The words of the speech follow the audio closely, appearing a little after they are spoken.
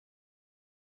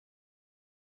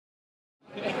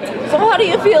So how do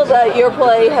you feel that your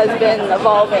play has been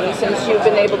evolving since you've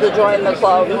been able to join the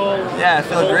club? Yeah, I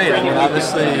feel great. I mean,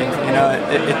 obviously,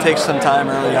 it takes some time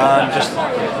early on. Just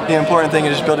the important thing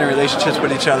is just building relationships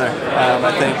with each other.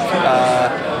 I think,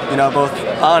 both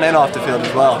on and off the field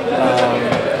as well.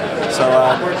 So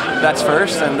that's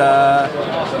first, and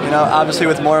obviously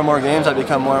with more and more games, I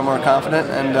become more and more confident,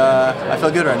 and I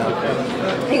feel good right now.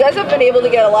 You guys have been able to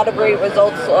get a lot of great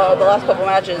results the last couple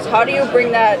matches. How do you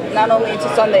bring that not only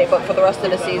to Sunday, but for the rest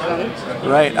of the season?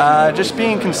 Right, just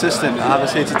being consistent.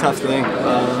 Obviously, it's a tough thing.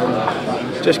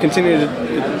 Just continue to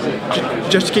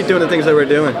just keep doing the things that we're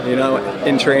doing.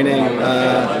 In training,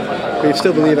 we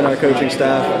still believe in our coaching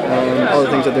staff, all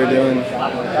the things that they're doing.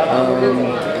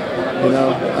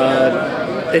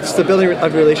 It's the building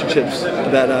of relationships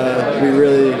that we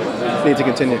really need to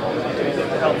continue.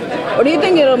 What do you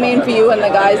think it'll mean for you and the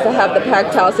guys to have the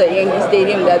packed house at Yankee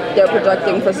Stadium that they're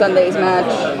projecting for Sunday's match?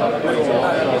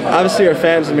 Obviously, our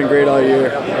fans have been great all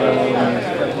year.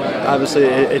 Obviously,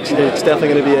 it's definitely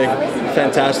going to be a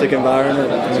fantastic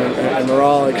environment, and we're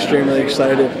all extremely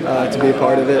excited to be a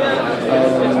part of it.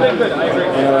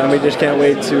 And we just can't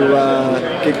wait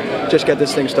to just get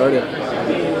this thing started.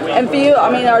 And for you,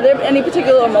 are there any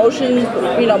particular emotions,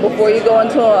 before you go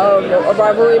into a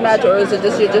rivalry match, or is it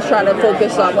just you're just trying to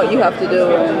focus on what you have to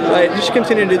do? Right, just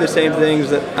continue to do the same things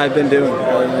that I've been doing.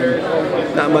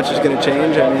 Not much is going to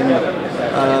change.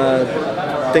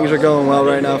 Things are going well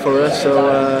right now for us, so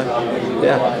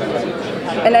yeah.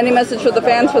 And any message for the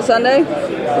fans for Sunday?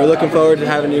 We're looking forward to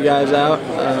having you guys out,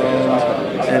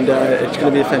 and it's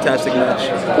going to be a fantastic match.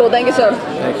 Cool, thank you, sir.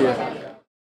 Thank you.